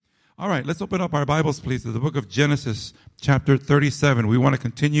All right, let's open up our Bibles, please, to the book of Genesis, chapter 37. We want to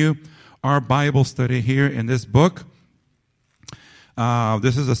continue our Bible study here in this book.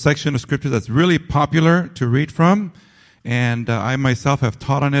 This is a section of Scripture that's really popular to read from, and I myself have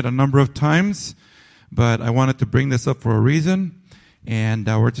taught on it a number of times, but I wanted to bring this up for a reason, and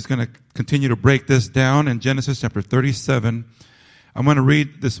we're just going to continue to break this down in Genesis chapter 37. I'm going to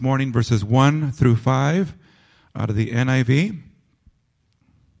read this morning verses 1 through 5 out of the NIV.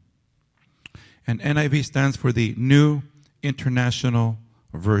 And NIV stands for the New International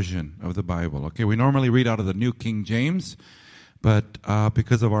Version of the Bible. Okay, we normally read out of the New King James, but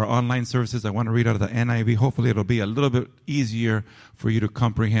because of our online services, I want to read out of the NIV. Hopefully it'll be a little bit easier for you to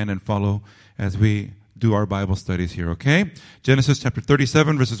comprehend and follow as we do our Bible studies here, okay? Genesis chapter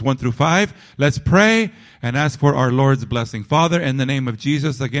 37, verses 1 through 5. Let's pray and ask for our Lord's blessing. Father, in the name of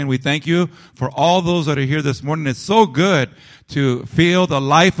Jesus, again, we thank you for all those that are here this morning. It's so good to feel the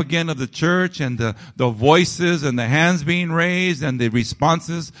life again of the church and the voices and the hands being raised and the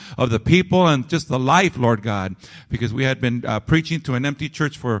responses of the people and just the life, Lord God, because we had been preaching to an empty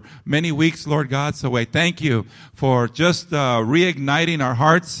church for many weeks, Lord God. So I thank you for just reigniting our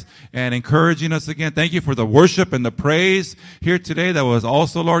hearts and encouraging us again. Thank you for the worship and the praise here today that was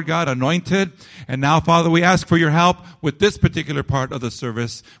also, Lord God, anointed. And now, Father, we ask for your help with this particular part of the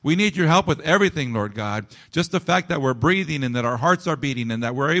service. We need your help with everything, Lord God. Just the fact that we're breathing and that our hearts are beating and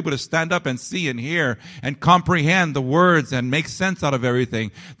that we're able to stand up and see and hear and comprehend the words and make sense out of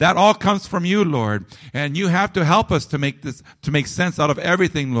everything. That all comes from you, Lord. And you have to help us to make sense out of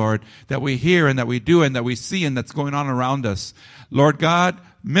everything, Lord, that we hear and that we do and that we see and that's going on around us. Lord God,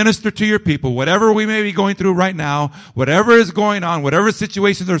 minister to your people, whatever we may be going through right now, whatever is going on, whatever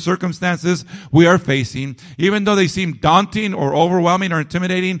situations or circumstances we are facing, even though they seem daunting or overwhelming or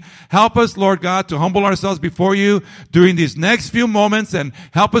intimidating, help us, Lord God, to humble ourselves before you during these next few moments and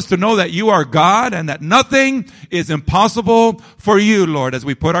help us to know that you are God and that nothing is impossible for you, Lord, as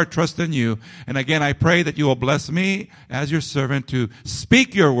we put our trust in you. And again, I pray that you will bless me as your servant to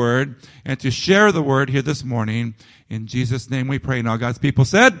speak your word and to share the word here this morning. In Jesus' name we pray. Now God's people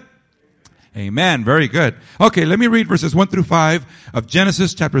said, amen. Very good. Okay, let me read verses 1 through 5 of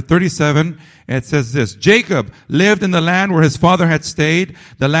Genesis chapter 37. It says this: Jacob lived in the land where his father had stayed,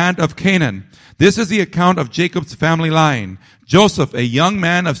 the land of Canaan. This is the account of Jacob's family line. Joseph, a young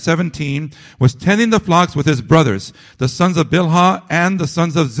man of 17, was tending the flocks with his brothers, the sons of Bilhah and the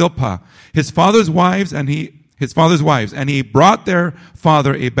sons of Zilpah, his father's wives, and he brought their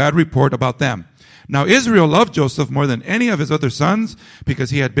father a bad report about them. Now Israel loved Joseph more than any of his other sons because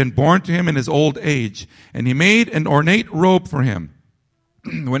he had been born to him in his old age, and he made an ornate robe for him.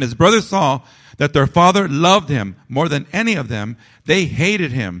 When his brothers saw that their father loved him more than any of them, they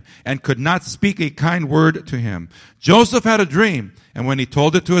hated him and could not speak a kind word to him. Joseph had a dream, and when he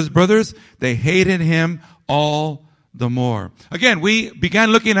told it to his brothers, they hated him all the more. Again, we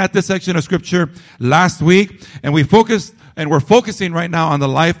began looking at this section of Scripture last week, and we're focusing right now on the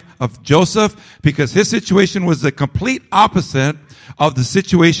life of Joseph because his situation was the complete opposite of the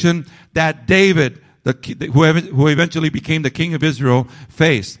situation that David, who eventually became the king of Israel,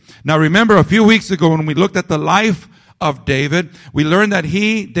 faced. Now remember, a few weeks ago when we looked at the life of David, we learned that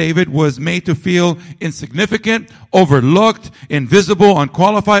David, was made to feel insignificant, overlooked, invisible,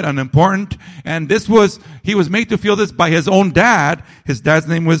 unqualified, unimportant. And he was made to feel this by his own dad. His dad's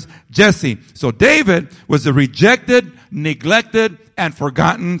name was Jesse. So David was a rejected, neglected, and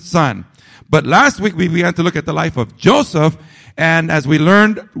forgotten son. But last week we began to look at the life of Joseph. And as we're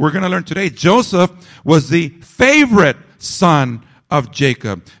going to learn today, Joseph was the favorite son of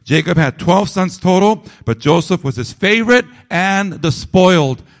Jacob. Jacob had 12 sons total, but Joseph was his favorite and the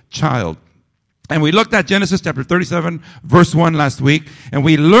spoiled child. And we looked at Genesis chapter 37, verse 1 last week, and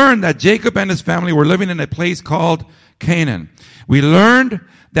we learned that Jacob and his family were living in a place called Canaan. We learned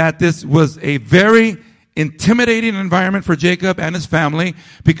that this was a very intimidating environment for Jacob and his family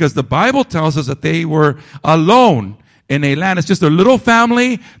because the Bible tells us that they were alone in a land. It's just a little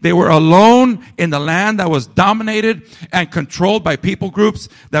family. They were alone in the land that was dominated and controlled by people groups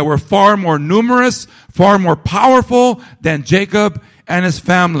that were far more numerous, far more powerful than Jacob and his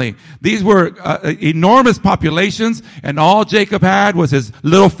family. These were enormous populations, and all Jacob had was his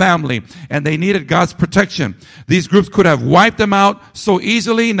little family, and they needed God's protection. These groups could have wiped them out so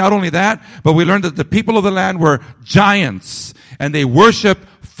easily. Not only that, but we learned that the people of the land were giants, and they worshiped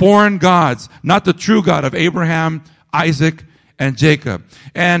foreign gods, not the true God of Abraham, Isaac, and Jacob.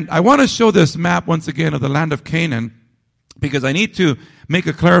 And I want to show this map once again of the land of Canaan because I need to make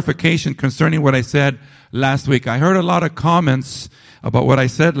a clarification concerning what I said last week. I heard a lot of comments about what I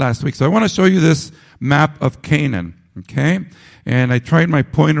said last week, so I want to show you this map of Canaan. Okay? And I tried my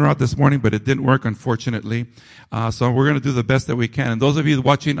pointer out this morning, but it didn't work, unfortunately. So we're going to do the best that we can. And those of you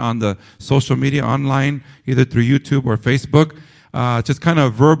watching on the social media online, either through YouTube or Facebook, just kind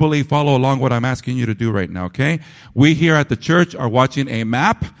of verbally follow along what I'm asking you to do right now, okay? We here at the church are watching a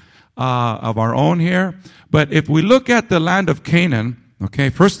map of our own here. But if we look at the land of Canaan, okay,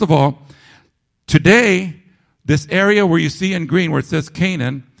 first of all, today, this area where you see in green where it says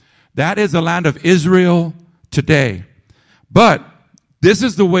Canaan, that is the land of Israel today. But this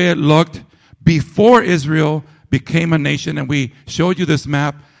is the way it looked before Israel became a nation, and we showed you this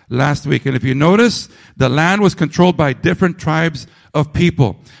map last week. And if you notice, the land was controlled by different tribes of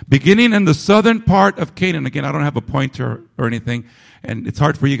people. Beginning in the southern part of Canaan, again, I don't have a pointer or anything, and it's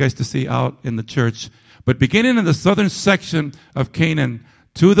hard for you guys to see out in the church, but beginning in the southern section of Canaan,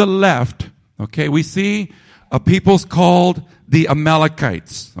 to the left, okay, we see a peoples called the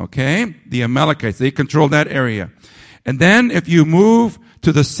Amalekites, okay? The Amalekites, they control that area. And then if you move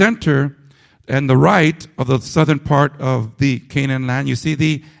to the center and the right of the southern part of the Canaan land, you see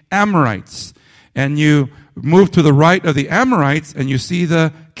the Amorites. And you move to the right of the Amorites and you see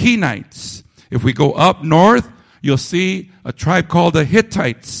the Kenites. If we go up north, you'll see a tribe called the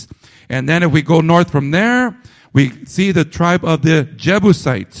Hittites. And then if we go north from there, we see the tribe of the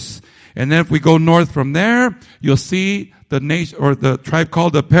Jebusites. And then if we go north from there, you'll see the nation or the tribe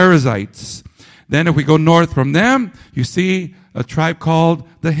called the Perizzites. Then if we go north from them, you see a tribe called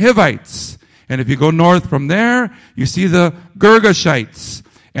the Hivites. And if you go north from there, you see the Girgashites.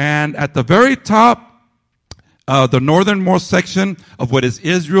 And at the very top, the northernmost section of what is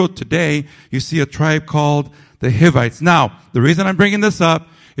Israel today, you see a tribe called the Hivites. Now, the reason I'm bringing this up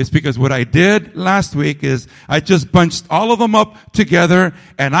is because what I did last week is I just bunched all of them up together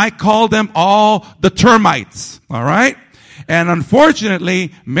and I called them all the termites. All right? And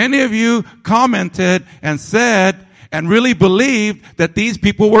unfortunately, many of you commented and said and really believed that these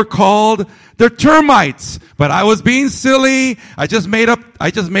people were called the termites. But I was being silly. I just made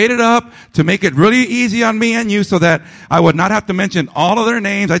it up to make it really easy on me and you so that I would not have to mention all of their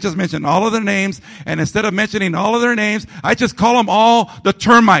names. I just mentioned all of their names. And instead of mentioning all of their names, I just call them all the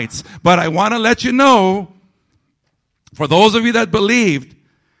termites. But I want to let you know, for those of you that believed,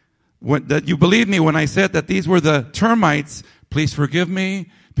 that you believed me when I said that these were the termites, please forgive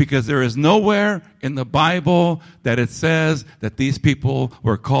me, because there is nowhere in the Bible that it says that these people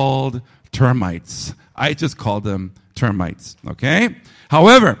were called termites. I just called them termites, okay?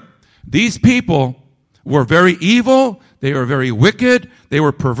 However, these people were very evil. They were very wicked. They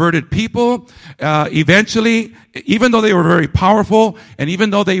were perverted people. Eventually, even though they were very powerful, and even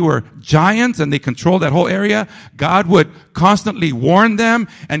though they were giants and they controlled that whole area, God would constantly warn them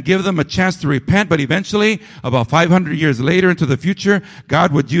and give them a chance to repent. But eventually, about 500 years later into the future,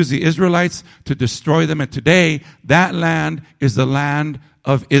 God would use the Israelites to destroy them. And today, that land is the land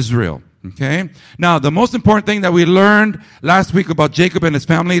of Israel. Okay? Now, the most important thing that we learned last week about Jacob and his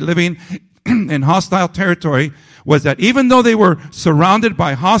family living in hostile territory was that even though they were surrounded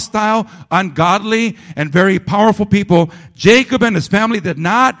by hostile, ungodly, and very powerful people, Jacob and his family did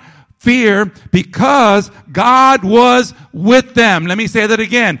not fear because God was with them. Let me say that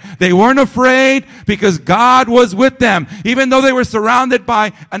again. They weren't afraid because God was with them. Even though they were surrounded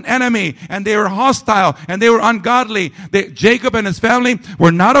by an enemy and they were hostile and they were ungodly, Jacob and his family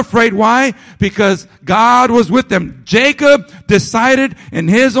were not afraid. Why? Because God was with them. Jacob decided in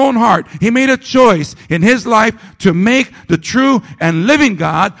his own heart, he made a choice in his life to make the true and living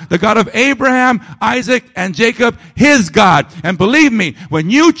God, the God of Abraham, Isaac, and Jacob, his God. And believe me, when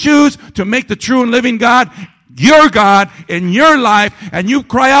you choose to make the true and living God your God in your life, and you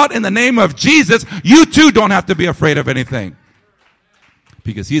cry out in the name of Jesus, you too don't have to be afraid of anything.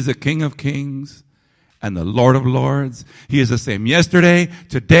 Because He's the King of Kings and the Lord of Lords. He is the same yesterday,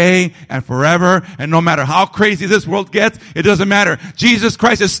 today, and forever. And no matter how crazy this world gets, it doesn't matter. Jesus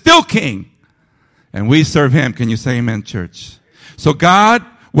Christ is still King. And we serve Him. Can you say amen, church? So God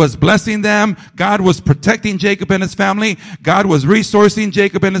was blessing them. God was protecting Jacob and his family. God was resourcing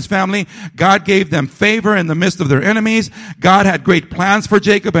Jacob and his family. God gave them favor in the midst of their enemies. God had great plans for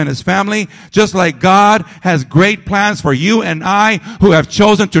Jacob and his family, just like God has great plans for you and I who have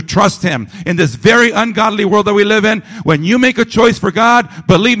chosen to trust Him. In this very ungodly world that we live in, when you make a choice for God,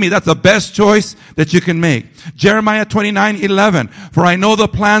 believe me, that's the best choice that you can make. Jeremiah 29:11, for I know the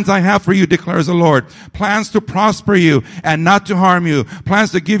plans I have for you, declares the Lord. Plans to prosper you and not to harm you.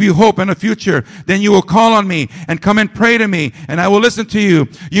 Plans to give you hope and a future. Then you will call on me and come and pray to me, and I will listen to you.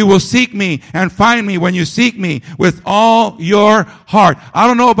 You will seek me and find me when you seek me with all your heart. I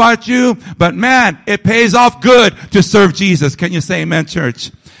don't know about you, but man, it pays off good to serve Jesus. Can you say amen,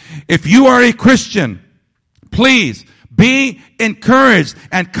 church? If you are a Christian, Please be encouraged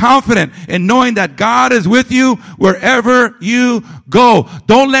and confident in knowing that God is with you wherever you go.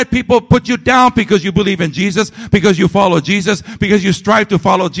 Don't let people put you down because you believe in Jesus, because you follow Jesus, because you strive to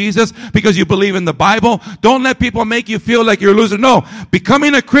follow Jesus, because you believe in the Bible. Don't let people make you feel like you're a loser. No,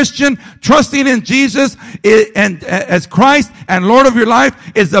 becoming a Christian, trusting in Jesus and as Christ and Lord of your life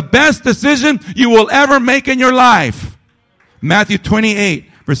is the best decision you will ever make in your life. Matthew 28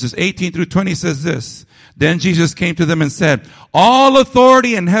 verses 18 through 20 says this. Then Jesus came to them and said, all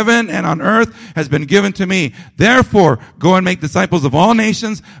authority in heaven and on earth has been given to me. Therefore, go and make disciples of all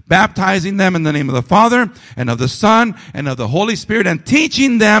nations, baptizing them in the name of the Father and of the Son and of the Holy Spirit, and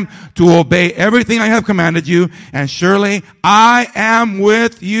teaching them to obey everything I have commanded you. And surely I am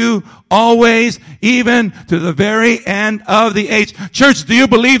with you always, even to the very end of the age. Church, do you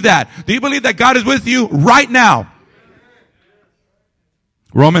believe that? Do you believe that God is with you right now?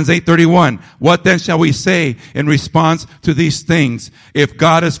 Romans 8:31. What then shall we say in response to these things? If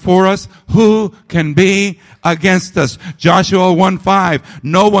God is for us, who can be against us? Joshua 1:5.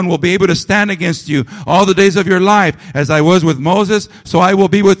 No one will be able to stand against you all the days of your life. As I was with Moses, so I will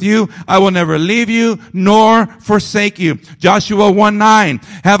be with you. I will never leave you nor forsake you. Joshua 1:9.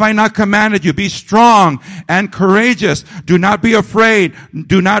 Have I not commanded you? Be strong and courageous. Do not be afraid.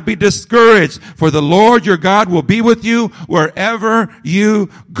 Do not be discouraged. For the Lord your God will be with you wherever you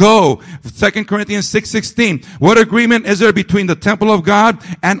go. 2 Corinthians 6:16. What agreement is there between the temple of God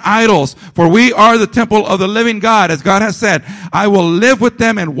and idols? For we are the temple of the living God, as God has said, I will live with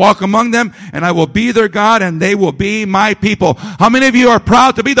them and walk among them, and I will be their God, and they will be my people. How many of you are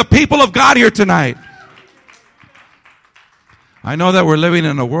proud to be the people of God here tonight? I know that we're living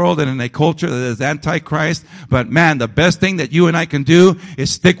in a world and in a culture that is anti-Christ, but man, the best thing that you and I can do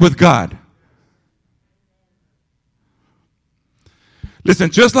is stick with God.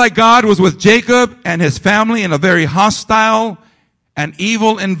 Listen, just like God was with Jacob and his family in a very hostile and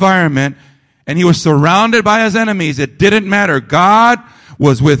evil environment, and he was surrounded by his enemies, it didn't matter. God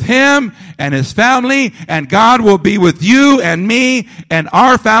was with him and his family, and God will be with you and me and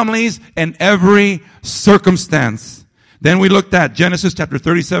our families in every circumstance. Then we looked at Genesis chapter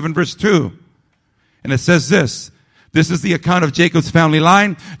 37 verse 2. And it says this. This is the account of Jacob's family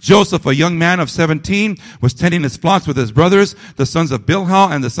line. Joseph, a young man of 17, was tending his flocks with his brothers, the sons of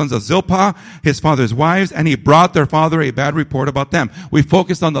Bilhah and the sons of Zilpah, his father's wives, and he brought their father a bad report about them. We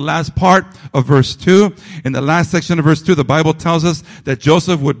focused on the last part of verse 2. In the last section of verse 2, the Bible tells us that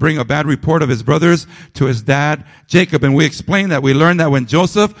Joseph would bring a bad report of his brothers to his dad, Jacob. And we explained that we learned that when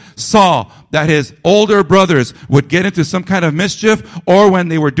Joseph saw that his older brothers would get into some kind of mischief, or when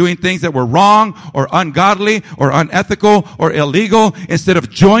they were doing things that were wrong or ungodly or unethical or illegal, instead of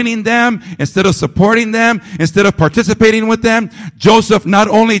joining them, instead of supporting them, instead of participating with them, Joseph not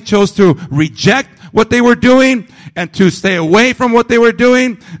only chose to reject what they were doing and to stay away from what they were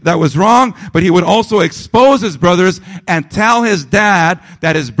doing that was wrong, but he would also expose his brothers and tell his dad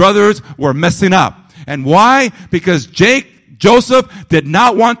that his brothers were messing up. And why? Because Joseph did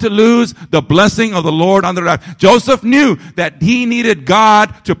not want to lose the blessing of the Lord on their life. Joseph knew that he needed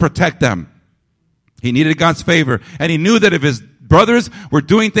God to protect them. He needed God's favor. And he knew that if his brothers were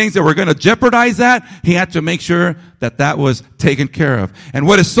doing things that were going to jeopardize that, he had to make sure that that was taken care of. And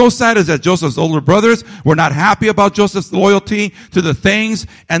what is so sad is that Joseph's older brothers were not happy about Joseph's loyalty to the things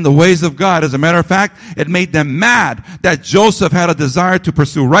and the ways of God. As a matter of fact, it made them mad that Joseph had a desire to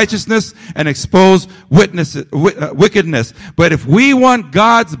pursue righteousness and expose wickedness. But if we want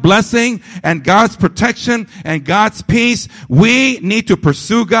God's blessing and God's protection and God's peace, we need to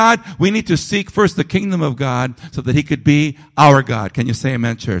pursue God. We need to seek first the kingdom of God so that he could be our God. Can you say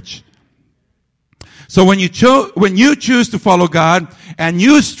amen, church? So when you choose to follow God and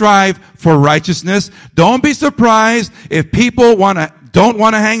you strive for righteousness, don't be surprised if people don't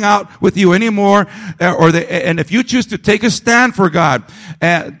want to hang out with you anymore, and if you choose to take a stand for God,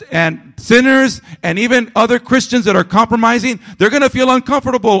 and sinners and even other Christians that are compromising, they're going to feel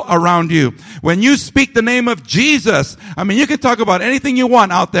uncomfortable around you. When you speak the name of Jesus, I mean, you can talk about anything you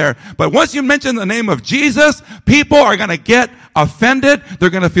want out there, but once you mention the name of Jesus, people are going to get offended. They're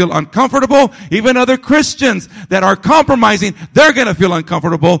going to feel uncomfortable. Even other Christians that are compromising, they're going to feel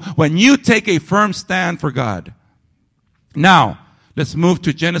uncomfortable when you take a firm stand for God. Now, let's move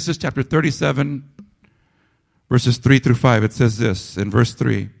to Genesis chapter 37, verses 3 through 5. It says this in verse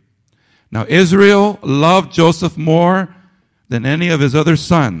 3. Now Israel loved Joseph more than any of his other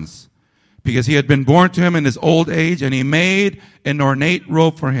sons, because he had been born to him in his old age, and he made an ornate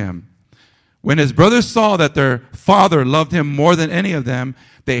robe for him. When his brothers saw that their father loved him more than any of them,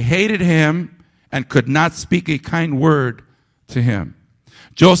 they hated him and could not speak a kind word to him.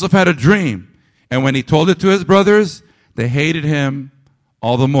 Joseph had a dream, And when he told it to his brothers, they hated him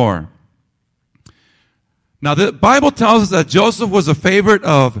all the more. Now, the Bible tells us that Joseph was a favorite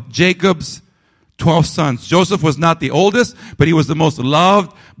of Jacob's 12 sons. Joseph was not the oldest, but he was the most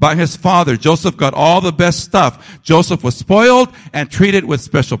loved by his father. Joseph got all the best stuff. Joseph was spoiled and treated with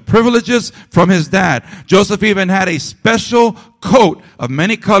special privileges from his dad. Joseph even had a special coat of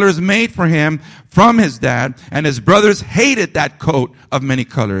many colors made for him from his dad, and his brothers hated that coat of many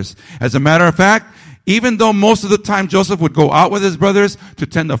colors. As a matter of fact, even though most of the time Joseph would go out with his brothers to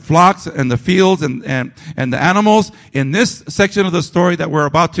tend the flocks and the fields and the animals, in this section of the story that we're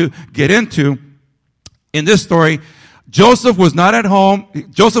about to get into, in this story, Joseph was not at home.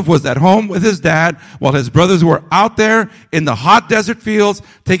 Joseph was at home with his dad while his brothers were out there in the hot desert fields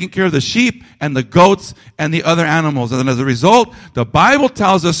taking care of the sheep and the goats and the other animals. And as a result, the Bible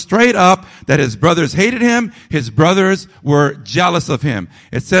tells us straight up that his brothers hated him. His brothers were jealous of him.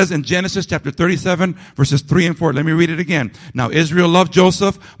 It says in Genesis chapter 37, verses 3 and 4. Let me read it again. Now Israel loved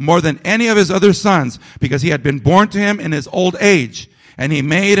Joseph more than any of his other sons because he had been born to him in his old age. And he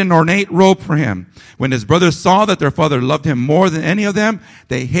made an ornate robe for him. When his brothers saw that their father loved him more than any of them,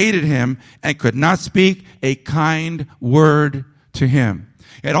 they hated him and could not speak a kind word to him.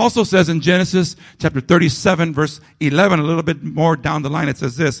 It also says in Genesis chapter 37, verse 11, a little bit more down the line, it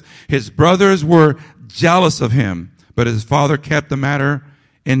says this: his brothers were jealous of him, but his father kept the matter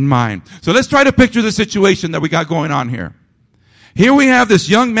in mind. So let's try to picture the situation that we got going on here. Here we have this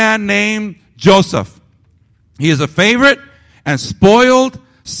young man named Joseph. He is a favorite and spoiled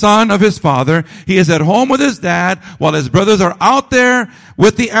son of his father. He is at home with his dad while his brothers are out there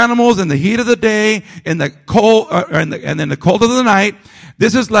with the animals in the heat of the day, in the cold, and in the cold of the night.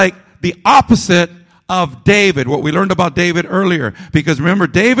 This is like the opposite of David, what we learned about David earlier. Because remember,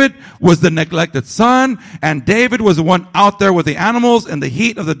 David was the neglected son, and David was the one out there with the animals in the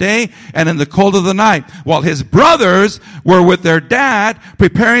heat of the day and in the cold of the night. While his brothers were with their dad,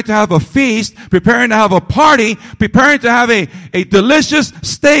 preparing to have a feast, preparing to have a party, preparing to have a delicious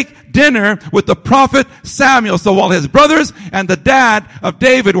steak dinner with the prophet Samuel. So while his brothers and the dad of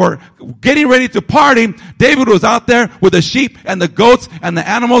David were getting ready to party, David was out there with the sheep and the goats and the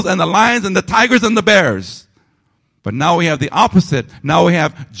animals and the lions and the tigers and the bears. But now we have the opposite. Now we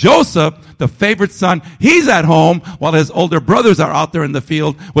have Joseph, the favorite son. He's at home while his older brothers are out there in the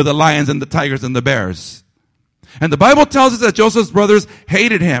field with the lions and the tigers and the bears. And the Bible tells us that Joseph's brothers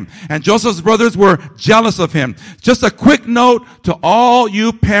hated him, and Joseph's brothers were jealous of him. Just a quick note to all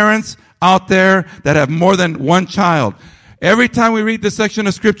you parents out there that have more than one child. Every time we read this section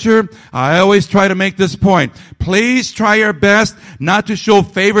of scripture, I always try to make this point. Please try your best not to show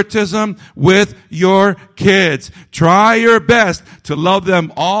favoritism with your kids. Try your best to love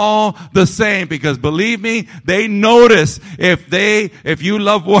them all the same, because believe me, they notice if you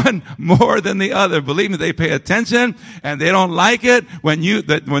love one more than the other. Believe me, they pay attention, and they don't like it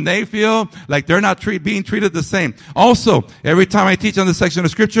when they feel like they're not being treated the same. Also, every time I teach on this section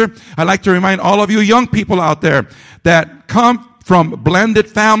of scripture, I like to remind all of you young people out there that come from blended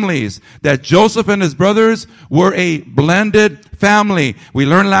families, that Joseph and his brothers were a blended family. We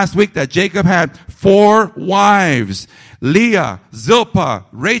learned last week that Jacob had 4 wives: Leah, Zilpah,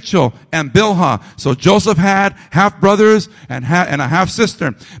 Rachel, and Bilhah. So Joseph had half brothers and a half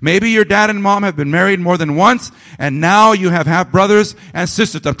sister. Maybe your dad and mom have been married more than once, and now you have half brothers and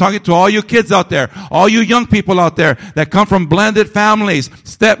sisters. I'm talking to all you kids out there, all you young people out there that come from blended families,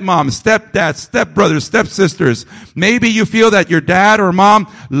 stepmoms, stepdads, stepbrothers, stepsisters. Maybe you feel that your dad or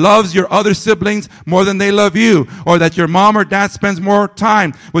mom loves your other siblings more than they love you, or that your mom or dad spends more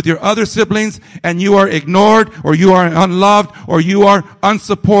time with your other siblings and you are ignored, or you are unloved, or you are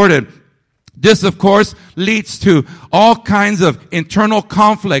unsupported. This, of course, leads to all kinds of internal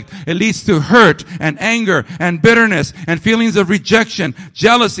conflict. It leads to hurt and anger and bitterness and feelings of rejection,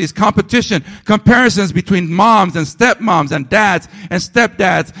 jealousies, competition, comparisons between moms and stepmoms and dads and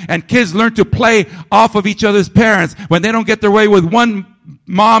stepdads. And kids learn to play off of each other's parents. When they don't get their way with one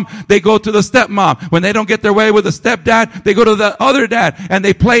mom, they go to the stepmom. When they don't get their way with the stepdad, they go to the other dad, and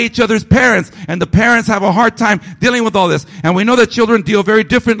they play each other's parents, and the parents have a hard time dealing with all this. And we know that children deal very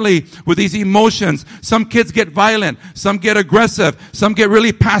differently with these emotions. Some kids get violent, some get aggressive, some get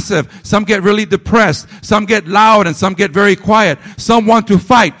really passive, some get really depressed, some get loud, and some get very quiet. Some want to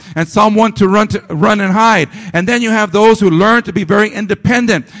fight, and some want to run and hide. And then you have those who learn to be very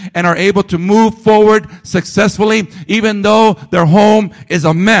independent and are able to move forward successfully, even though their home is is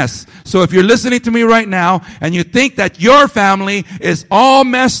a mess. So if you're listening to me right now and you think that your family is all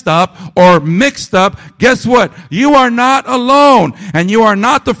messed up or mixed up, guess what? You are not alone, and you are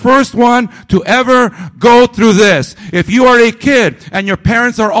not the first one to ever go through this. If you are a kid and your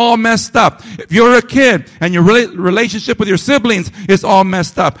parents are all messed up, if you're a kid and your relationship with your siblings is all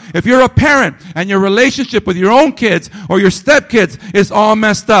messed up, if you're a parent and your relationship with your own kids or your stepkids is all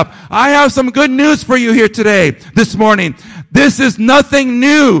messed up, I have some good news for you here today, this morning. This is nothing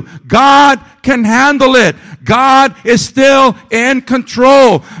new. God can handle it. God is still in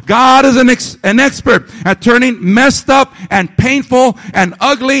control. God is an expert at turning messed up and painful and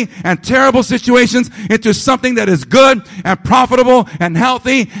ugly and terrible situations into something that is good and profitable and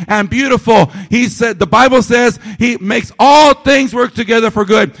healthy and beautiful. He said, the Bible says He makes all things work together for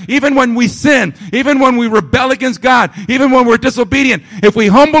good. Even when we sin, even when we rebel against God, even when we're disobedient, if we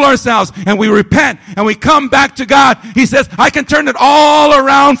humble ourselves and we repent and we come back to God, He says, I can turn it all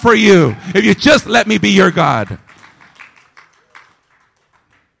around for you if you just let me be your God.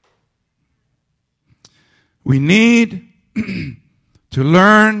 We need to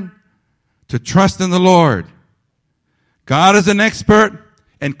learn to trust in the Lord. God is an expert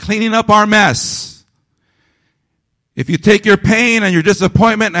in cleaning up our mess. If you take your pain and your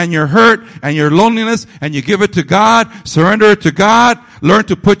disappointment and your hurt and your loneliness and you give it to God, surrender it to God, learn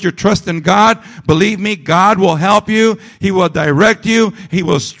to put your trust in God. Believe me, God will help you. He will direct you. He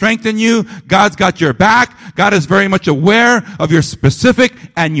will strengthen you. God's got your back. God is very much aware of your specific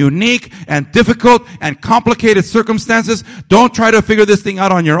and unique and difficult and complicated circumstances. Don't try to figure this thing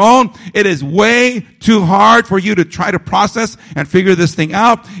out on your own. It is way too hard for you to try to process and figure this thing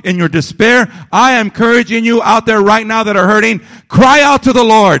out in your despair. I am encouraging you out there right now that are hurting, cry out to the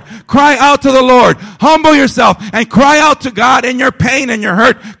Lord. Cry out to the Lord. Humble yourself and cry out to God in your pain and your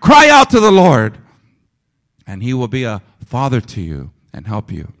hurt. Cry out to the Lord. And He will be a father to you and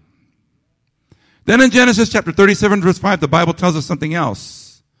help you. Then in Genesis chapter 37 verse 5, the Bible tells us something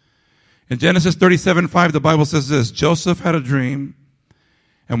else. In Genesis 37:5, the Bible says this: Joseph had a dream,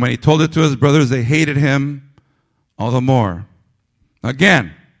 and when he told it to his brothers, they hated him all the more.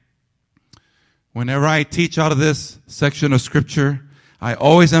 Again, whenever I teach out of this section of Scripture, I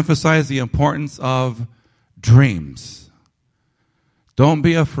always emphasize the importance of dreams. Don't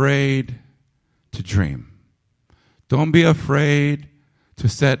be afraid to dream. Don't be afraid to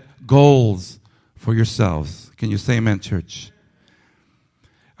set goals for yourselves. Can you say amen, church?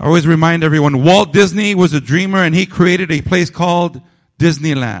 I always remind everyone, Walt Disney was a dreamer, and he created a place called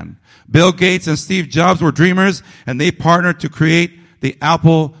Disneyland. Bill Gates and Steve Jobs were dreamers, and they partnered to create the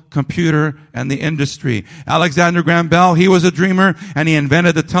Apple computer and the industry. Alexander Graham Bell, he was a dreamer, and he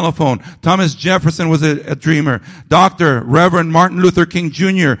invented the telephone. Thomas Jefferson was a dreamer. Dr. Reverend Martin Luther King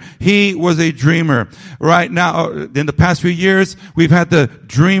Jr., he was a dreamer. Right now, in the past few years, we've had the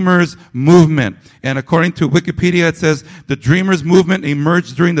Dreamers movement. And according to Wikipedia, it says the Dreamers movement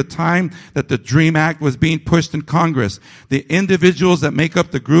emerged during the time that the DREAM Act was being pushed in Congress. The individuals that make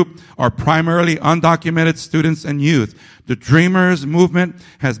up the group are primarily undocumented students and youth. The Dreamers movement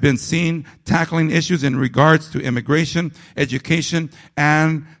has been seen tackling issues in regards to immigration, education,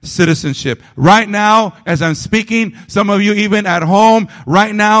 and citizenship. Right now, as I'm speaking, some of you even at home,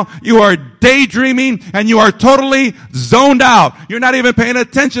 right now, you are daydreaming and you are totally zoned out. You're not even paying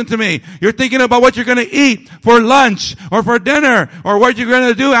attention to me. You're thinking about what you're going to eat for lunch or for dinner or what you're going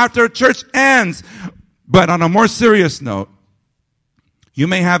to do after church ends. But on a more serious note, you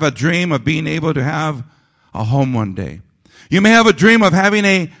may have a dream of being able to have a home one day. You may have a dream of having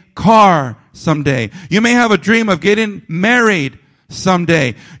a car someday. You may have a dream of getting married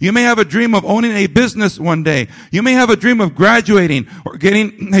someday. You may have a dream of owning a business one day. You may have a dream of graduating or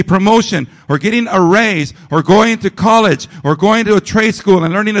getting a promotion or getting a raise or going to college or going to a trade school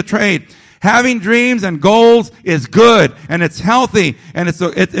and learning a trade. Having dreams and goals is good, and it's healthy, and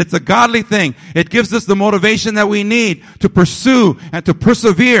it's a godly thing. It gives us the motivation that we need to pursue and to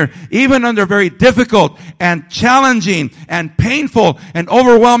persevere, even under very difficult and challenging and painful and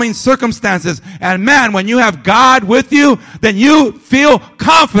overwhelming circumstances. And man, when you have God with you, then you feel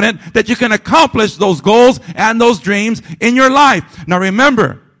confident that you can accomplish those goals and those dreams in your life. Now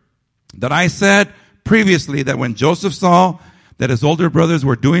remember that I said previously that when Joseph saw that his older brothers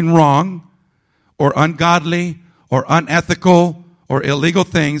were doing wrong, or ungodly, or unethical, or illegal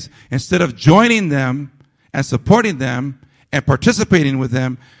things, instead of joining them and supporting them and participating with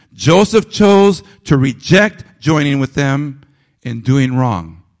them, Joseph chose to reject joining with them in doing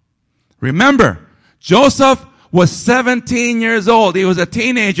wrong. Remember, Joseph was 17 years old. He was a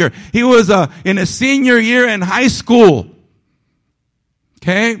teenager. He was in his senior year in high school.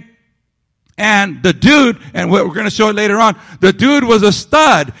 Okay? And the dude, and we're going to show it later on, the dude was a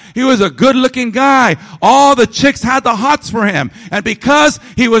stud. He was a good-looking guy. All the chicks had the hots for him. And because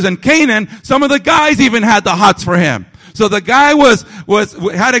he was in Canaan, some of the guys even had the hots for him. So the guy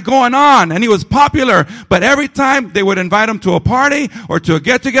had it going on, and he was popular. But every time they would invite him to a party or to a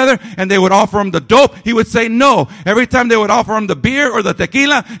get-together, and they would offer him the dope, he would say no. Every time they would offer him the beer or the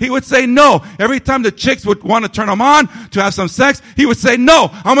tequila, he would say no. Every time the chicks would want to turn him on to have some sex, he would say no.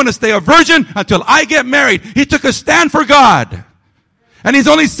 I'm going to stay a virgin until I get married. He took a stand for God. And he's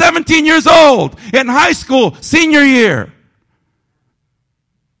only 17 years old, in high school, senior year.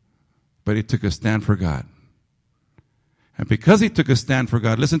 But he took a stand for God. And because he took a stand for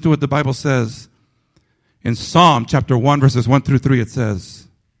God, listen to what the Bible says. In Psalm chapter 1, verses 1 through 3, it says,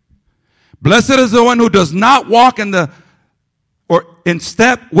 "Blessed is the one who does not walk in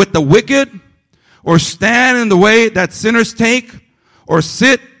step with the wicked, or stand in the way that sinners take, or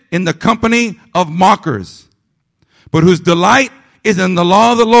sit in the company of mockers, but whose delight is in the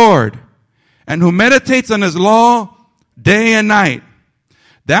law of the Lord, and who meditates on his law day and night.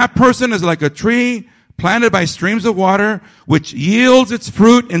 That person is like a tree planted by streams of water, which yields its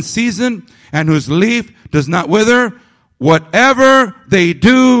fruit in season, and whose leaf does not wither. Whatever they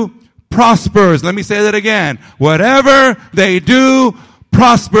do prospers." Let me say that again. Whatever they do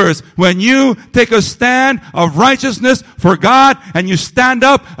prospers. When you take a stand of righteousness for God, and you stand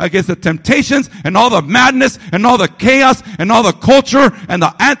up against the temptations and all the madness and all the chaos and all the culture and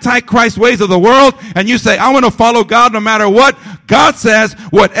the antichrist ways of the world, and you say, I want to follow God no matter what, God says,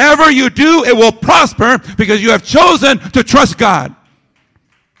 whatever you do, it will prosper, because you have chosen to trust God.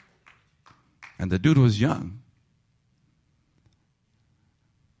 And the dude was young.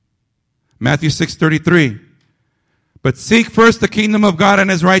 Matthew 6:33. "But seek first the kingdom of God and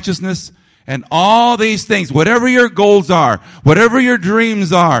his righteousness, and all these things," whatever your goals are, whatever your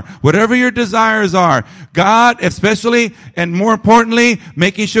dreams are, whatever your desires are, God especially, and more importantly,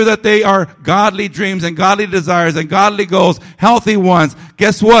 making sure that they are godly dreams and godly desires and godly goals, healthy ones.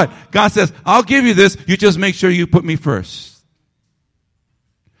 Guess what? God says, I'll give you this. You just make sure you put me first.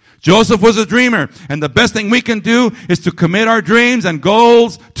 Joseph was a dreamer, and the best thing we can do is to commit our dreams and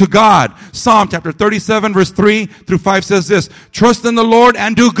goals to God. Psalm chapter 37, verse 3 through 5 says this: "Trust in the Lord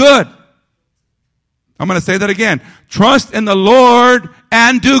and do good." I'm going to say that again. Trust in the Lord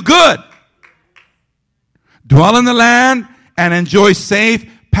and do good. Dwell in the land and enjoy safe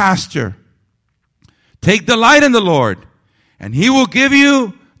pasture. Take delight in the Lord, and he will give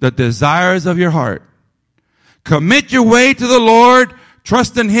you the desires of your heart. Commit your way to the Lord.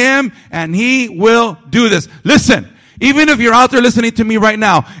 Trust in him, and he will do this. Listen, even if you're out there listening to me right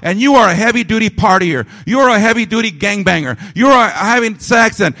now, and you are a heavy-duty partier, you are a heavy-duty gangbanger, you are having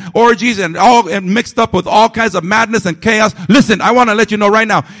sex and orgies and all and mixed up with all kinds of madness and chaos, listen, I want to let you know right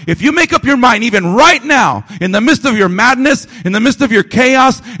now, if you make up your mind, even right now, in the midst of your madness, in the midst of your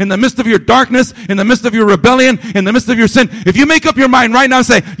chaos, in the midst of your darkness, in the midst of your rebellion, in the midst of your sin, if you make up your mind right now and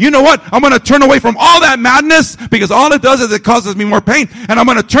say, you know what, I'm going to turn away from all that madness, because all it does is it causes me more pain, and I'm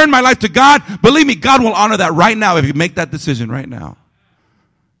going to turn my life to God, believe me, God will honor that right now if you make that decision right now.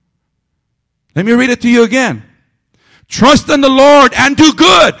 Let me read it to you again. Trust in the Lord and do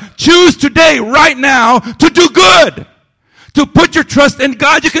good. Choose today, right now, to do good. To put your trust in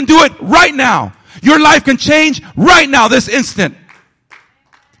God. You can do it right now. Your life can change right now, this instant.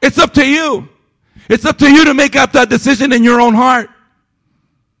 It's up to you. It's up to you to make up that decision in your own heart.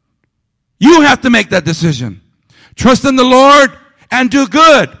 You have to make that decision. Trust in the Lord and do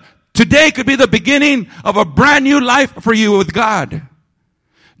good. Today could be the beginning of a brand new life for you with God.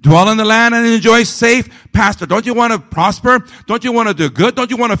 Dwell in the land and enjoy safe pasture. Don't you want to prosper? Don't you want to do good? Don't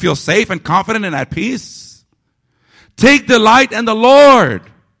you want to feel safe and confident and at peace? Take delight in the Lord.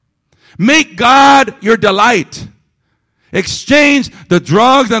 Make God your delight. Exchange the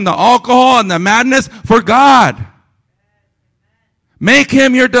drugs and the alcohol and the madness for God. Make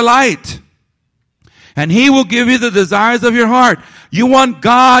him your delight. And he will give you the desires of your heart. You want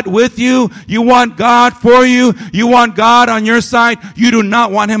God with you. You want God for you. You want God on your side. You do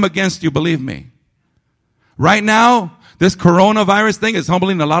not want him against you, believe me. Right now, this coronavirus thing is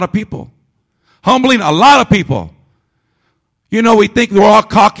humbling a lot of people. Humbling a lot of people. You know, we think we're all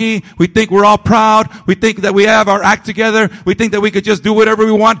cocky. We think we're all proud. We think that we have our act together. We think that we could just do whatever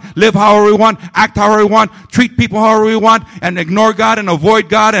we want, live however we want, act however we want, treat people however we want, and ignore God and avoid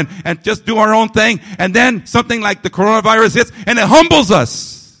God and just do our own thing. And then something like the coronavirus hits and it humbles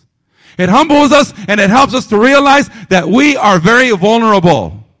us. It humbles us and it helps us to realize that we are very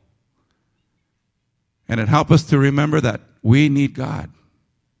vulnerable. And it helps us to remember that we need God.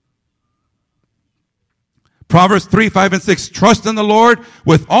 Proverbs 3, 5, and 6. Trust in the Lord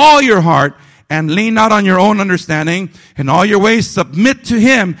with all your heart and lean not on your own understanding. In all your ways submit to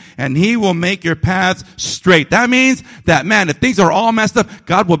Him, and He will make your paths straight. That means that, man, if things are all messed up,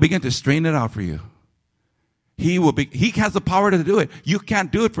 God will begin to straighten it out for you. He has the power to do it. You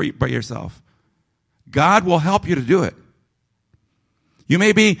can't do it by yourself. God will help you to do it. You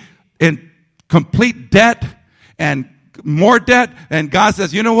may be in complete debt and more debt, and God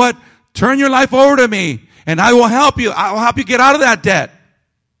says, you know what? Turn your life over to me, and I will help you. I will help you get out of that debt.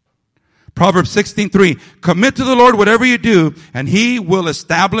 Proverbs 16:3, commit to the Lord whatever you do, and He will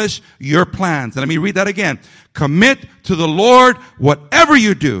establish your plans. And let me read that again. Commit to the Lord whatever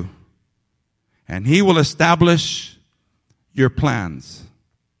you do, and He will establish your plans.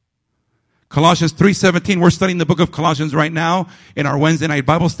 Colossians 3:17, we're studying the book of Colossians right now in our Wednesday night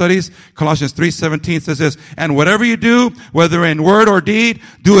Bible studies. Colossians 3:17 says this, and whatever you do, whether in word or deed,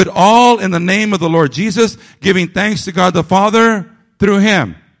 do it all in the name of the Lord Jesus, giving thanks to God the Father through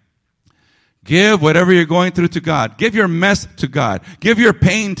Him. Give whatever you're going through to God. Give your mess to God. Give your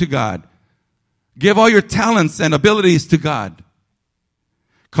pain to God. Give all your talents and abilities to God.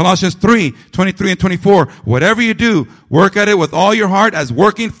 Colossians 3:23 and 24. Whatever you do, work at it with all your heart as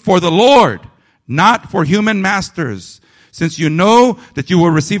working for the Lord, not for human masters. Since you know that you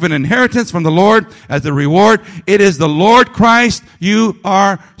will receive an inheritance from the Lord as a reward, it is the Lord Christ you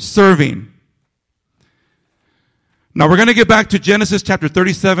are serving. Now we're going to get back to Genesis chapter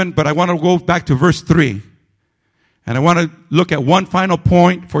 37, but I want to go back to verse 3. And I want to look at one final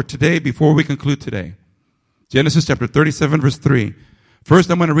point for today before we conclude today. Genesis chapter 37, verse 3.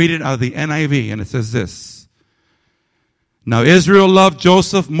 First, I'm going to read it out of the NIV, and it says this. Now Israel loved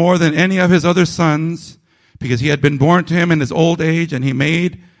Joseph more than any of his other sons, because he had been born to him in his old age, and he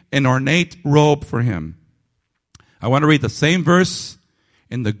made an ornate robe for him. I want to read the same verse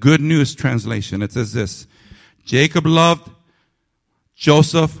in the Good News translation. It says this. Jacob loved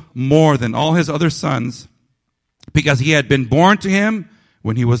Joseph more than all his other sons, because he had been born to him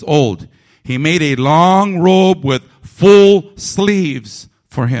when he was old. He made a long robe with full sleeves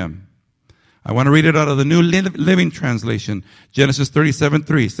for him. I want to read it out of the New Living Translation. Genesis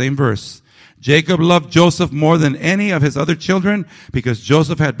 37:3, same verse. Jacob loved Joseph more than any of his other children because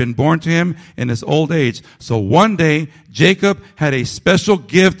Joseph had been born to him in his old age. So one day, Jacob had a special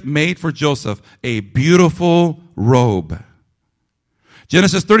gift made for Joseph, a beautiful robe.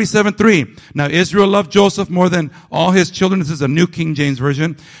 Genesis 37:3. Now Israel loved Joseph more than all his children. This is a New King James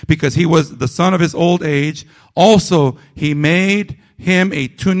Version. Because he was the son of his old age. Also, he made him a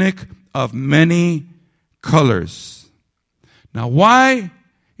tunic of many colors. Now, why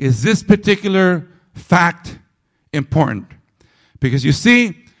is this particular fact important? Because you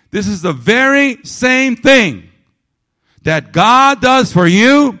see, this is the very same thing that God does for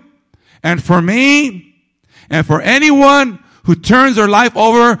you and for me and for anyone who turns their life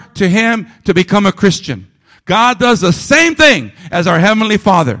over to Him to become a Christian. God does the same thing as our Heavenly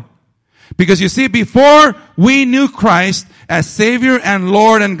Father. Because you see, before we knew Christ as Savior and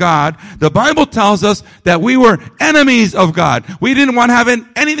Lord and God, the Bible tells us that we were enemies of God. We didn't want to have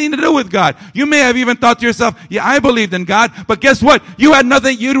anything to do with God. You may have even thought to yourself, yeah, I believed in God, but guess what? You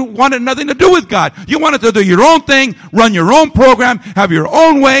wanted nothing to do with God. You wanted to do your own thing, run your own program, have your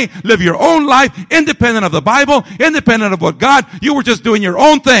own way, live your own life, independent of the Bible, independent of what God, you were just doing your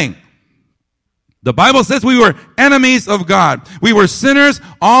own thing. The Bible says we were enemies of God. We were sinners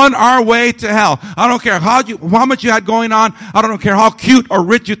on our way to hell. I don't care how much you had going on. I don't care how cute or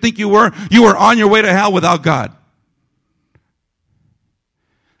rich you think you were. You were on your way to hell without God.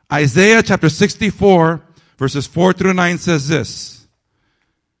 Isaiah chapter 64, verses 4 through 9 says this.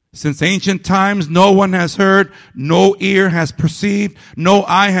 Since ancient times, no one has heard, no ear has perceived, no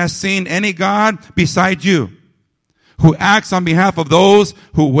eye has seen any God beside you, who acts on behalf of those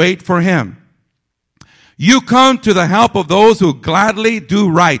who wait for Him. You come to the help of those who gladly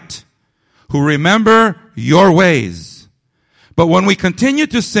do right, who remember your ways. But when we continue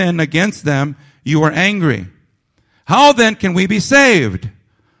to sin against them, you are angry. How then can we be saved?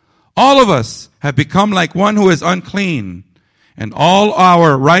 All of us have become like one who is unclean, and all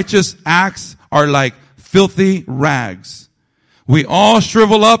our righteous acts are like filthy rags. We all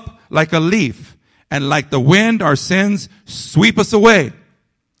shrivel up like a leaf, and like the wind, our sins sweep us away.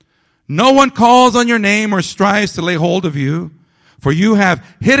 No one calls on your name or strives to lay hold of you, for you have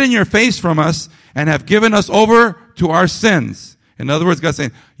hidden your face from us and have given us over to our sins. In other words, God's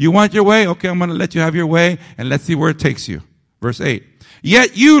saying, you want your way? Okay, I'm going to let you have your way, and let's see where it takes you. Verse 8.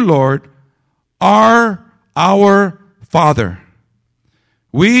 Yet you, Lord, are our Father.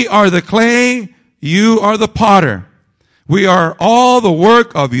 We are the clay, you are the potter. We are all the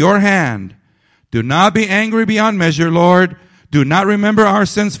work of your hand. Do not be angry beyond measure, Lord. Do not remember our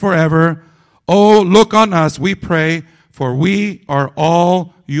sins forever. Oh, look on us, we pray, for we are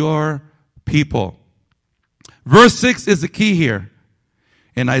all your people. Verse 6 is the key here.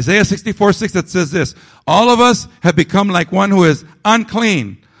 In Isaiah 64:6, it says this, all of us have become like one who is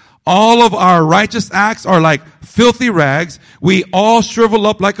unclean. All of our righteous acts are like filthy rags. We all shrivel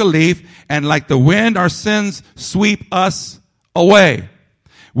up like a leaf, and like the wind, our sins sweep us away.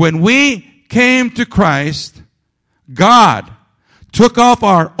 When we came to Christ, God took off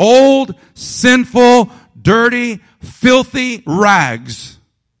our old, sinful, dirty, filthy rags,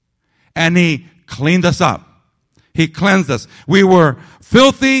 and He cleaned us up. He cleansed us. We were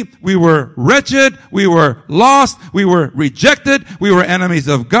filthy, we were wretched, we were lost, we were rejected, we were enemies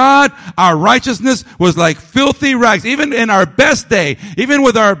of God. Our righteousness was like filthy rags. Even in our best day, even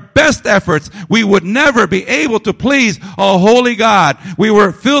with our best efforts, we would never be able to please a holy God. We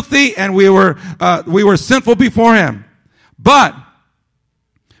were filthy and we were sinful before Him. But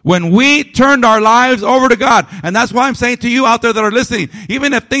when we turned our lives over to God, and that's why I'm saying to you out there that are listening,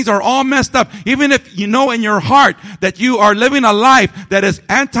 even if things are all messed up, even if you know in your heart that you are living a life that is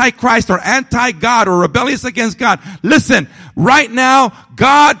anti-Christ or anti-God or rebellious against God, listen, right now,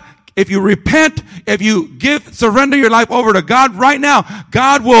 God, if you repent, if you surrender your life over to God right now,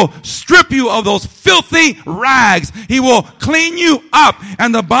 God will strip you of those filthy rags. He will clean you up.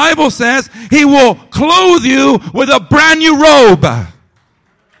 And the Bible says He will clothe you with a brand new robe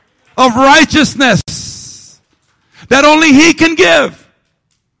of righteousness that only He can give.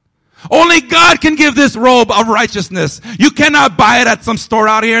 Only God can give this robe of righteousness. You cannot buy it at some store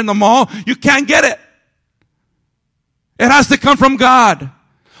out here in the mall. You can't get it. It has to come from God.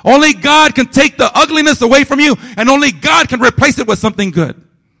 Only God can take the ugliness away from you, and only God can replace it with something good.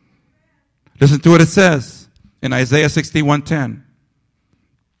 Listen to what it says in Isaiah 61:10.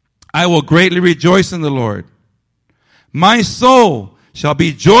 I will greatly rejoice in the Lord. My soul shall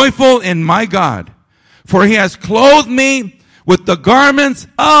be joyful in my God, for He has clothed me with the garments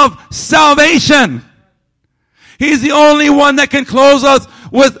of salvation. He's the only one that can clothe us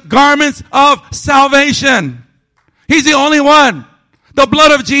with garments of salvation. He's the only one. The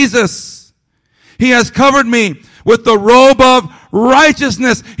blood of Jesus. He has covered me with the robe of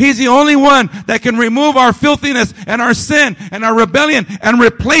righteousness. He's the only one that can remove our filthiness and our sin and our rebellion and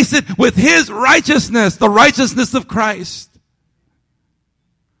replace it with His righteousness, the righteousness of Christ.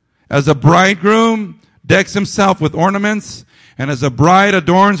 As a bridegroom decks himself with ornaments, and as a bride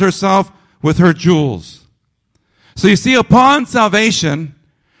adorns herself with her jewels. So you see, upon salvation,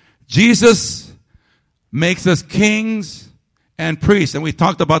 Jesus makes us kings and priests. And we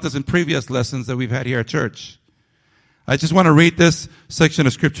talked about this in previous lessons that we've had here at church. I just want to read this section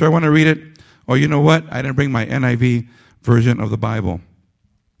of scripture. I want to read it. Oh, you know what? I didn't bring my NIV version of the Bible.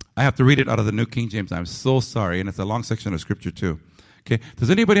 I have to read it out of the New King James. I'm so sorry. And it's a long section of scripture too. Okay, does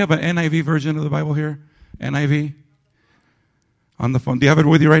anybody have an NIV version of the Bible here? NIV? On the phone. Do you have it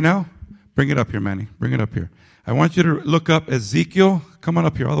with you right now? Bring it up here, Manny. Bring it up here. I want you to look up Ezekiel. Come on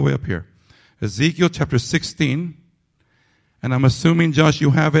up here, all the way up here. Ezekiel chapter 16. And I'm assuming, Josh,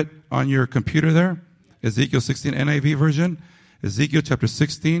 you have it on your computer there. Ezekiel 16 NIV version. Ezekiel chapter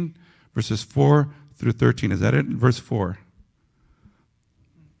 16, verses 4 through 13. Is that it? Verse 4.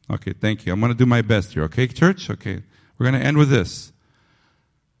 Okay, thank you. I'm going to do my best here. Okay, church? Okay. We're going to end with this.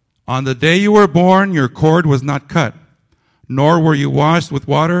 On the day you were born, your cord was not cut, nor were you washed with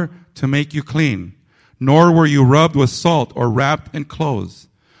water to make you clean, nor were you rubbed with salt or wrapped in clothes.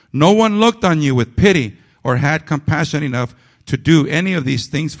 No one looked on you with pity or had compassion enough to do any of these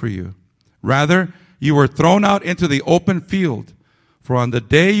things for you. Rather, you were thrown out into the open field, for on the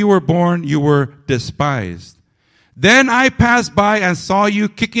day you were born, you were despised. Then I passed by and saw you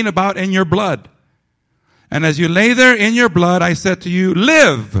kicking about in your blood. And as you lay there in your blood, I said to you,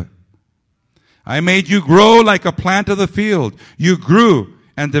 live. I made you grow like a plant of the field. You grew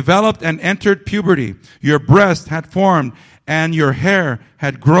and developed and entered puberty. Your breast had formed and your hair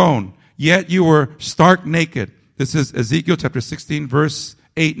had grown. Yet you were stark naked. This is Ezekiel chapter 16, verse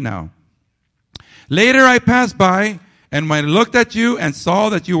 8 now. Later I passed by, and when I looked at you and saw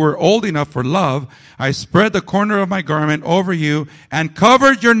that you were old enough for love, I spread the corner of my garment over you and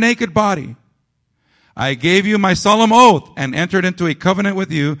covered your naked body. I gave you my solemn oath and entered into a covenant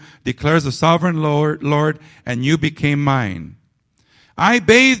with you, declares the sovereign Lord, and you became mine. I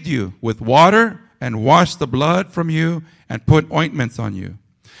bathed you with water and washed the blood from you and put ointments on you.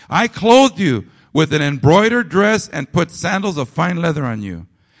 I clothed you with an embroidered dress and put sandals of fine leather on you.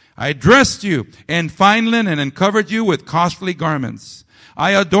 I dressed you in fine linen and covered you with costly garments.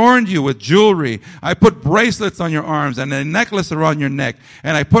 I adorned you with jewelry. I put bracelets on your arms and a necklace around your neck.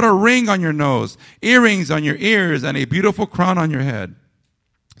 And I put a ring on your nose, earrings on your ears, and a beautiful crown on your head.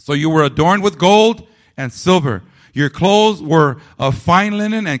 So you were adorned with gold and silver. Your clothes were of fine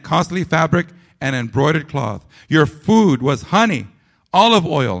linen and costly fabric and embroidered cloth. Your food was honey, olive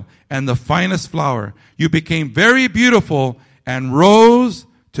oil, and the finest flour. You became very beautiful and rose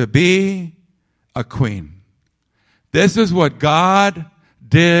to be a queen. This is what God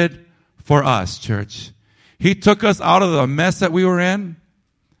did for us, church. He took us out of the mess that we were in,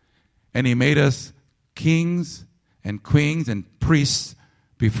 and He made us kings and queens and priests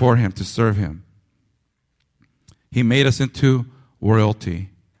before Him to serve Him. He made us into royalty.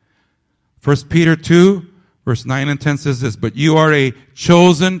 1 Peter 2, verse 9 and 10 says this, but you are a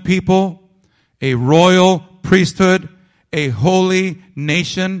chosen people, a royal priesthood, a holy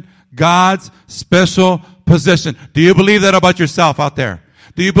nation, God's special possession. Do you believe that about yourself out there?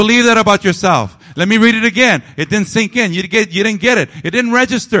 Do you believe that about yourself? Let me read it again. It didn't sink in. You didn't get it. It didn't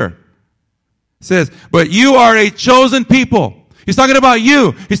register. It says, but you are a chosen people. He's talking about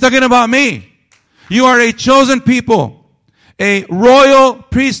you. He's talking about me. You are a chosen people, a royal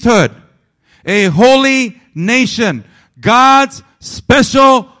priesthood, a holy nation, God's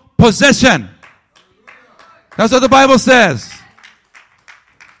special possession. That's what the Bible says.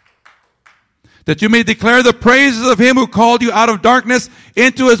 That you may declare the praises of Him who called you out of darkness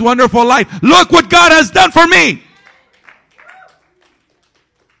into His wonderful light. Look what God has done for me.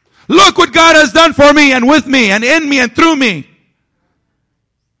 Look what God has done for me and with me and in me and through me.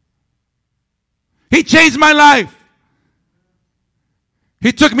 He changed my life.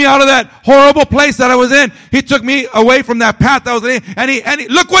 He took me out of that horrible place that I was in. He took me away from that path I was in. And he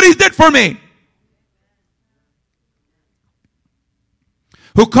look what He did for me.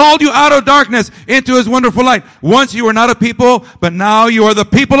 Who called you out of darkness into His wonderful light. Once you were not a people, but now you are the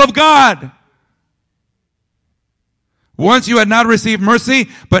people of God. Once you had not received mercy,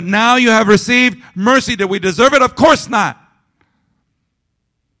 but now you have received mercy. Did we deserve it? Of course not.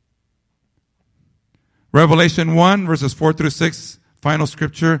 Revelation 1, verses 4 through 6, final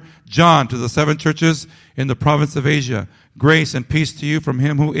scripture. John, to the 7 churches in the province of Asia. Grace and peace to you from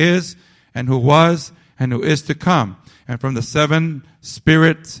Him who is, and who was, and who is to come. And from the 7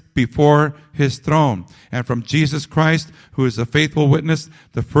 spirits before His throne. And from Jesus Christ, who is a faithful witness,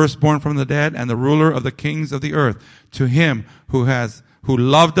 the firstborn from the dead, and the ruler of the kings of the earth. To Him who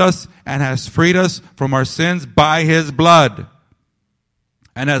loved us and has freed us from our sins by His blood.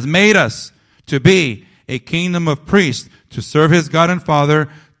 And has made us to be a kingdom of priests to serve His God and Father.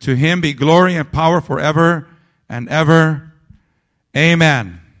 To Him be glory and power forever and ever.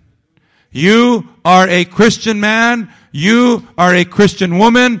 Amen. You are a Christian man. You are a Christian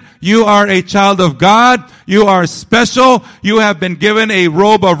woman. You are a child of God. You are special. You have been given a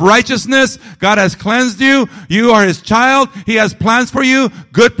robe of righteousness. God has cleansed you. You are His child. He has plans for you,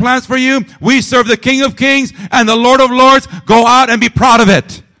 good plans for you. We serve the King of Kings and the Lord of Lords. Go out and be proud of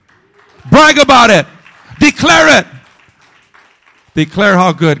it. Brag about it. Declare it. Declare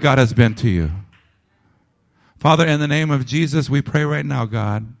how good God has been to you. Father, in the name of Jesus, we pray right now,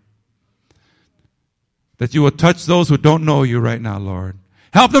 God, that you will touch those who don't know you right now, Lord.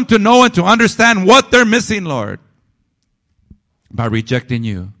 Help them to know and to understand what they're missing, Lord, by rejecting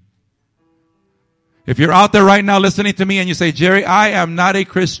you. If you're out there right now listening to me and you say, Jerry, I am not a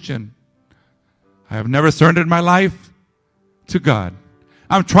Christian. I have never surrendered my life to God.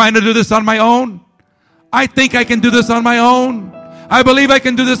 I'm trying to do this on my own. I think I can do this on my own. I believe I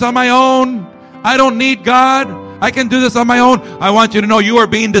can do this on my own. I don't need God. I can do this on my own. I want you to know you are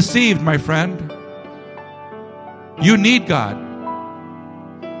being deceived, my friend. You need God.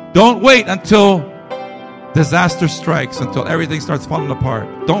 Don't wait until disaster strikes, until everything starts falling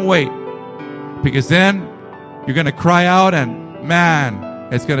apart. Don't wait. Because then you're going to cry out and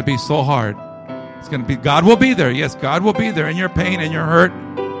man, it's going to be so hard. It's going to be, God will be there. Yes, God will be there in your pain and your hurt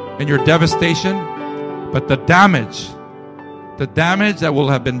and your devastation. But the damage that will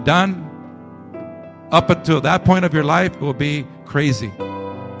have been done up until that point of your life will be crazy.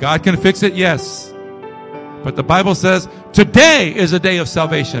 God can fix it, yes. But the Bible says today is a day of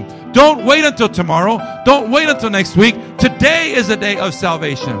salvation. Don't wait until tomorrow. Don't wait until next week. Today is a day of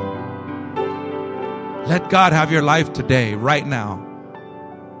salvation. Let God have your life today, right now.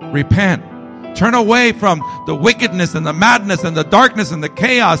 Repent. Turn away from the wickedness and the madness and the darkness and the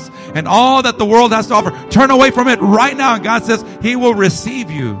chaos and all that the world has to offer. Turn away from it right now. And God says He will receive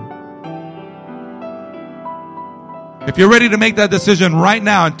you. If you're ready to make that decision right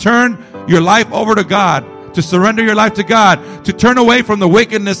now and turn your life over to God, to surrender your life to God, to turn away from the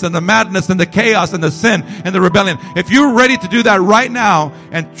wickedness and the madness and the chaos and the sin and the rebellion. If you're ready to do that right now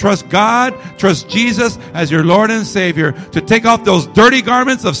and trust God, trust Jesus as your Lord and Savior, to take off those dirty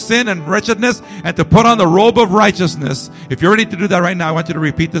garments of sin and wretchedness and to put on the robe of righteousness, if you're ready to do that right now, I want you to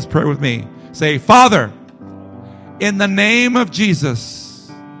repeat this prayer with me. Say, Father, in the name of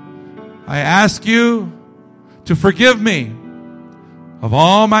Jesus, I ask you to forgive me of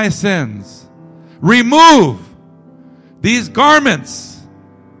all my sins. Remove these garments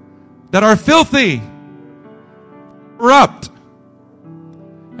that are filthy, corrupt,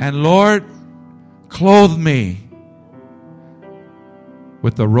 and Lord, clothe me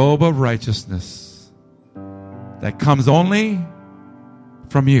with the robe of righteousness that comes only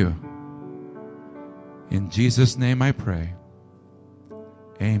from you. In Jesus' name I pray.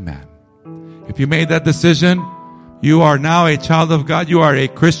 Amen. If you made that decision, you are now a child of God. You are a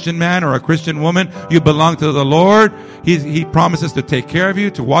Christian man or a Christian woman. You belong to the Lord. He promises to take care of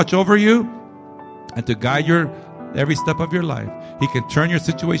you, to watch over you, and to guide your every step of your life. He can turn your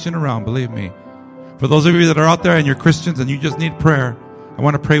situation around, believe me. For those of you that are out there and you're Christians and you just need prayer, I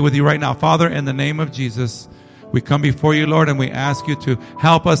want to pray with you right now. Father, in the name of Jesus, we come before you, Lord, and we ask you to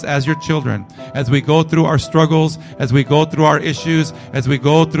help us as your children as we go through our struggles, as we go through our issues, as we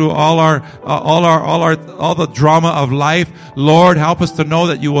go through all the drama of life. Lord, help us to know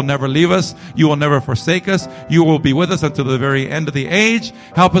that you will never leave us. You will never forsake us. You will be with us until the very end of the age.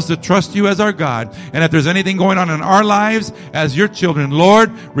 Help us to trust you as our God. And if there's anything going on in our lives as your children,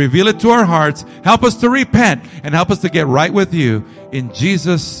 Lord, reveal it to our hearts. Help us to repent and help us to get right with you. In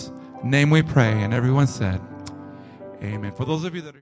Jesus' name we pray. And everyone said, Amen. For those of you that are